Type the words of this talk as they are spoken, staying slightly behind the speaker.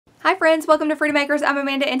Hi friends, welcome to Freedom Makers. I'm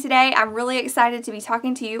Amanda and today I'm really excited to be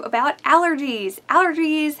talking to you about allergies.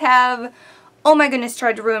 Allergies have, oh my goodness,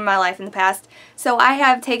 tried to ruin my life in the past. So I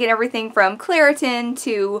have taken everything from Claritin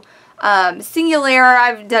to Singulair.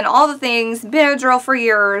 I've done all the things, Benadryl for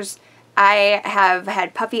years. I have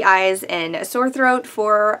had puffy eyes and a sore throat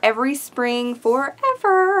for every spring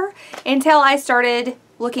forever until I started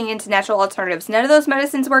looking into natural alternatives. None of those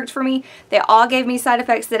medicines worked for me. They all gave me side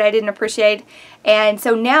effects that I didn't appreciate. And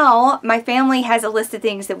so now my family has a list of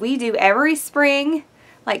things that we do every spring,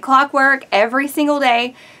 like clockwork, every single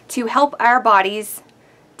day to help our bodies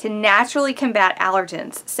to naturally combat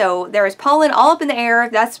allergens. So there is pollen all up in the air.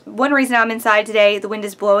 That's one reason I'm inside today. The wind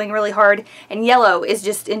is blowing really hard and yellow is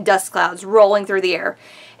just in dust clouds rolling through the air.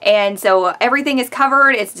 And so everything is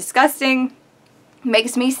covered. It's disgusting.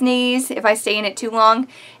 Makes me sneeze if I stay in it too long.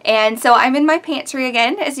 And so I'm in my pantry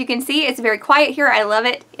again. As you can see, it's very quiet here. I love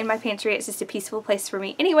it in my pantry. It's just a peaceful place for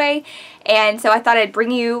me anyway. And so I thought I'd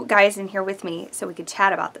bring you guys in here with me so we could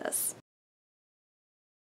chat about this.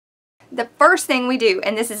 The first thing we do,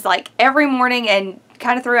 and this is like every morning and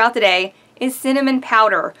kind of throughout the day, is cinnamon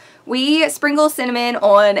powder. We sprinkle cinnamon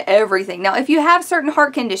on everything. Now, if you have certain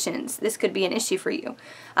heart conditions, this could be an issue for you.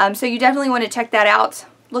 So you definitely want to check that out.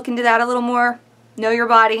 Look into that a little more. Know your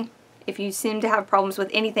body. If you seem to have problems with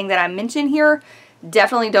anything that I mention here,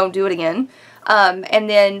 definitely don't do it again. And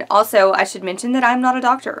then also I should mention that I'm not a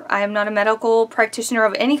doctor. I am not a medical practitioner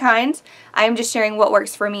of any kind. I am just sharing what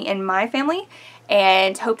works for me and my family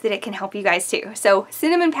and hope that it can help you guys too. So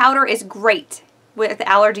cinnamon powder is great with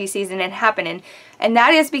allergy season and happening. And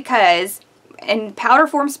that is because, in powder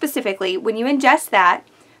form specifically, when you ingest that,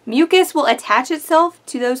 mucus will attach itself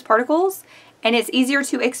to those particles and it's easier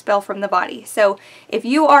to expel from the body. So if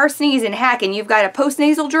you are sneezing, hacking, you've got a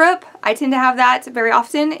post-nasal drip, I tend to have that very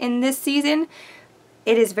often in this season,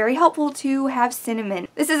 it is very helpful to have cinnamon.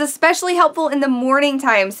 This is especially helpful in the morning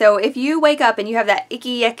time. So if you wake up and you have that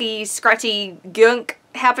icky, yucky, scratchy gunk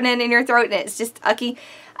happening in your throat and it's just ucky,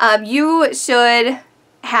 you should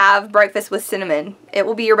have breakfast with cinnamon. It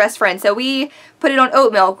will be your best friend. So we put it on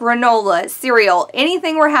oatmeal, granola, cereal,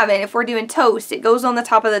 anything we're having. If we're doing toast, it goes on the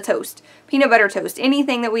top of the toast. Peanut butter toast,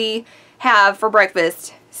 anything that we have for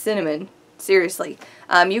breakfast, cinnamon. Seriously.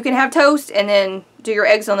 You can have toast and then do your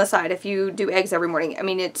eggs on the side if you do eggs every morning. I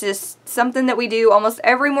mean, it's just something that we do almost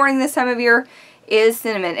every morning this time of year is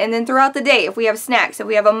cinnamon. And then throughout the day, if we have snacks, if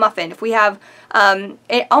we have a muffin, if we have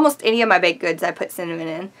almost any of my baked goods, I put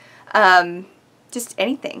cinnamon in. Just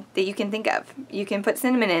anything that you can think of, you can put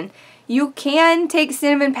cinnamon in. You can take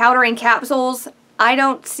cinnamon powder in capsules. I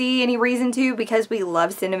don't see any reason to because we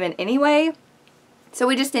love cinnamon anyway. So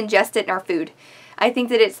we just ingest it in our food. I think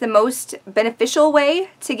that it's the most beneficial way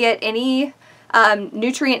to get any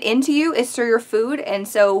nutrient into you is through your food. And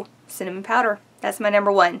so cinnamon powder, that's my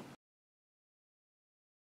number one.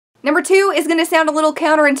 Number two is going to sound a little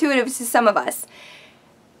counterintuitive to some of us.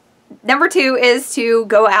 Number two is to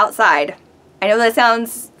go outside. I know that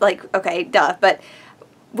sounds like, okay, duh, but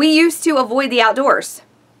we used to avoid the outdoors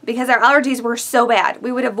because our allergies were so bad.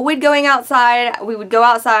 We would avoid going outside. We would go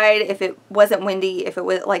outside if it wasn't windy, if it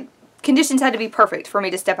was like conditions had to be perfect for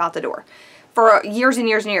me to step out the door for years and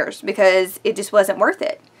years and years because it just wasn't worth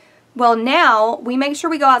it. Well, now we make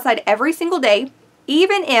sure we go outside every single day,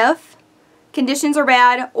 even if conditions are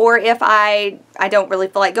bad or if I don't really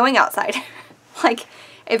feel like going outside. Like,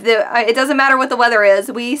 it doesn't matter what the weather is,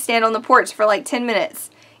 we stand on the porch for like 10 minutes,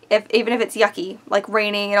 even if it's yucky, like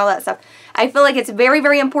raining and all that stuff. I feel like it's very,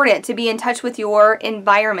 very important to be in touch with your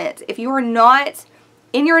environment. If you are not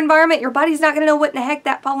in your environment, your body's not going to know what in the heck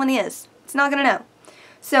that pollen is. It's not going to know.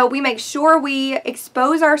 So we make sure we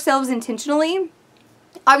expose ourselves intentionally.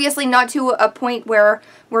 Obviously not to a point where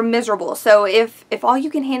we're miserable. So if all you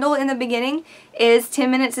can handle in the beginning is 10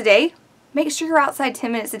 minutes a day, make sure you're outside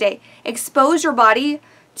 10 minutes a day. Expose your body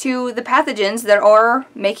to the pathogens that are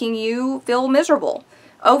making you feel miserable.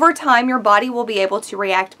 Over time, your body will be able to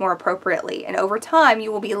react more appropriately, and over time,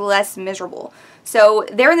 you will be less miserable. So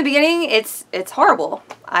there in the beginning, it's horrible.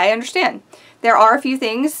 I understand. There are a few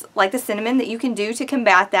things like the cinnamon that you can do to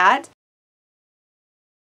combat that.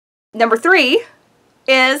 Number three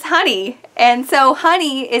is honey. And so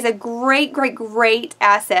honey is a great, great, great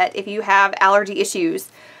asset if you have allergy issues.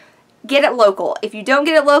 Get it local. If you don't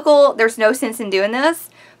get it local, there's no sense in doing this.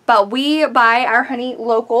 But we buy our honey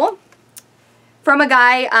local from a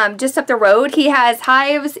guy just up the road. He has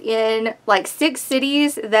hives in like 6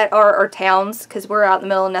 cities that are, or towns, because we're out in the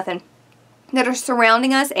middle of nothing, that are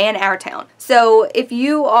surrounding us and our town. So if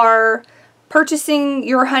you are purchasing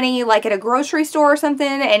your honey like at a grocery store or something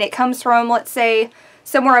and it comes from, let's say,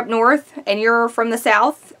 somewhere up north and you're from the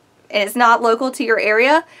south, and it's not local to your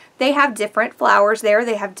area, they have different flowers there.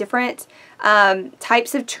 They have different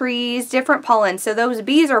types of trees, different pollen. So those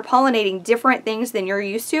bees are pollinating different things than you're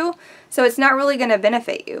used to. So it's not really going to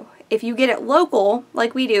benefit you. If you get it local,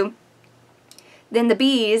 like we do, then the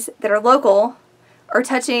bees that are local are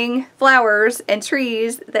touching flowers and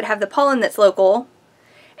trees that have the pollen that's local,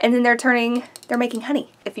 and then they're making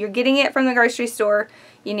honey. If you're getting it from the grocery store,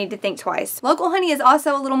 you need to think twice. Local honey is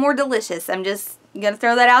also a little more delicious. I'm just gonna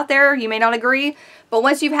throw that out there. You may not agree, but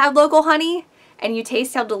once you've had local honey and you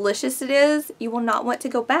taste how delicious it is, you will not want to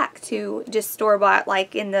go back to just store-bought,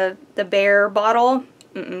 like in the Bear bottle.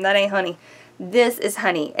 That ain't honey. This is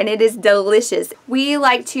honey, and it is delicious. We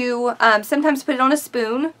like to sometimes put it on a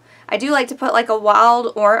spoon. I do like to put like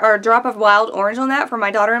a drop of wild orange on that for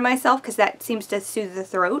my daughter and myself, because that seems to soothe the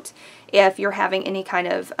throat if you're having any kind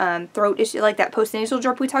of throat issue, like that postnasal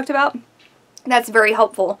drip we talked about. That's very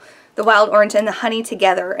helpful, the wild orange and the honey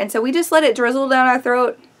together. And so we just let it drizzle down our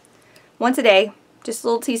throat once a day, just a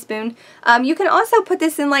little teaspoon. You can also put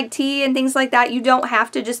this in like tea and things like that. You don't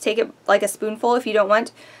have to just take it like a spoonful if you don't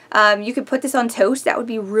want. You could put this on toast. That would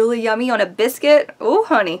be really yummy. On a biscuit. Oh,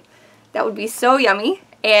 honey. That would be so yummy.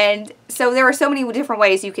 And so there are so many different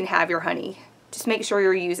ways you can have your honey. Just make sure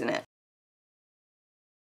you're using it.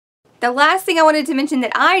 The last thing I wanted to mention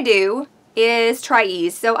that I do is Try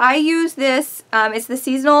Ease. So I use this, it's the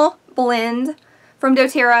seasonal blend from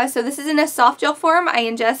doTERRA. So this is in a soft gel form. I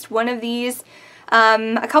ingest one of these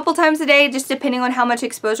a couple times a day, just depending on how much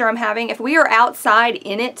exposure I'm having. If we are outside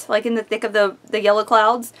in it, like in the thick of the yellow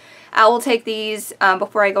clouds, I will take these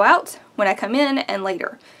before I go out, when I come in, and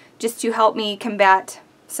later, just to help me combat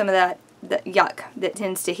some of the yuck that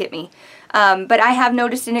tends to hit me. But I have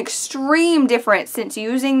noticed an extreme difference since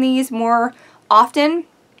using these more often,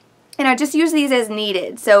 and I just use these as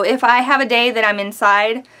needed. So if I have a day that I'm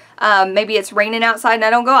inside, maybe it's raining outside and I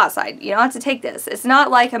don't go outside, you don't have to take this. It's not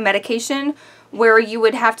like a medication where you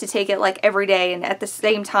would have to take it like every day and at the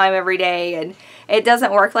same time every day, and it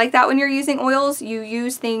doesn't work like that when you're using oils. You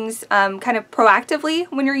use things kind of proactively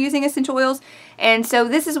when you're using essential oils. And so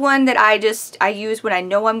this is one that I use when I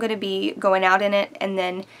know I'm going to be going out in it, and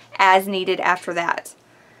then as needed after that.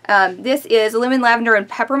 This is lemon, lavender, and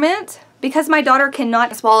peppermint. Because my daughter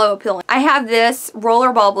cannot swallow a pill, I have this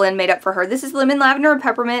rollerball blend made up for her. This is lemon, lavender, and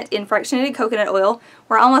peppermint in fractionated coconut oil.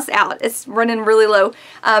 We're almost out. It's running really low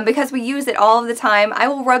because we use it all of the time. I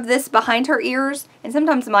will rub this behind her ears, and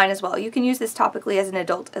sometimes mine as well. You can use this topically as an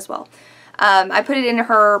adult as well. I put it in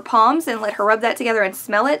her palms and let her rub that together and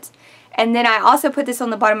smell it. And then I also put this on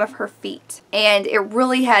the bottom of her feet. And it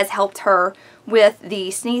really has helped her with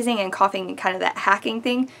the sneezing and coughing and kind of that hacking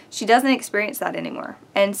thing. She doesn't experience that anymore.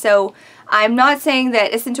 And so I'm not saying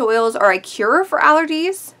that essential oils are a cure for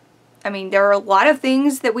allergies. I mean, there are a lot of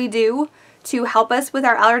things that we do to help us with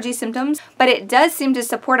our allergy symptoms, but it does seem to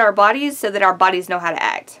support our bodies so that our bodies know how to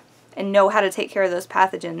act and know how to take care of those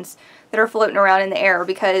pathogens that are floating around in the air.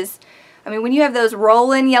 Because, I mean, when you have those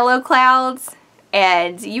rolling yellow clouds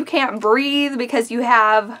and you can't breathe because you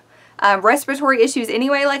have respiratory issues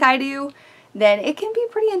anyway, like I do, then it can be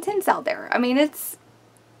pretty intense out there. I mean, it's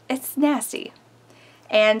nasty.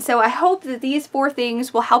 And so I hope that these 4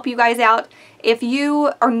 things will help you guys out. If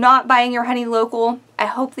you are not buying your honey local, I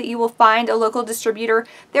hope that you will find a local distributor.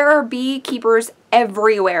 There are beekeepers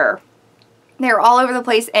everywhere. They're all over the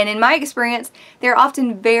place, and in my experience, they're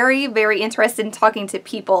often very, very interested in talking to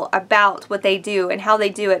people about what they do and how they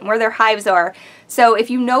do it and where their hives are. So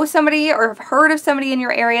if you know somebody or have heard of somebody in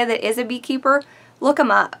your area that is a beekeeper, look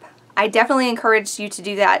them up. I definitely encourage you to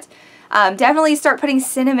do that. Definitely start putting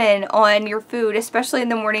cinnamon on your food, especially in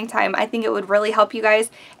the morning time. I think it would really help you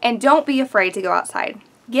guys. And don't be afraid to go outside.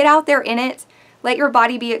 Get out there in it. Let your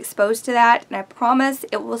body be exposed to that, and I promise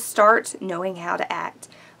it will start knowing how to act.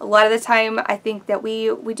 A lot of the time, I think that we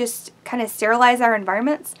just kind of sterilize our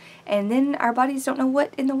environments, and then our bodies don't know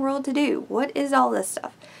what in the world to do. What is all this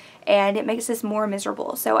stuff? And it makes us more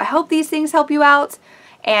miserable. So I hope these things help you out,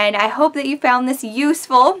 and I hope that you found this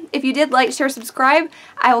useful. If you did, like, share, subscribe.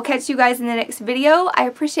 I will catch you guys in the next video. I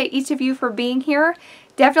appreciate each of you for being here.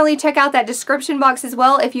 Definitely check out that description box as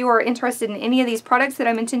well if you are interested in any of these products that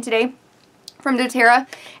I mentioned today from doTERRA,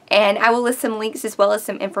 and I will list some links as well as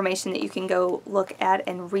some information that you can go look at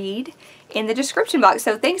and read in the description box.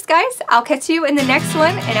 So thanks guys, I'll catch you in the next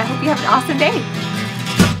one, and I hope you have an awesome day.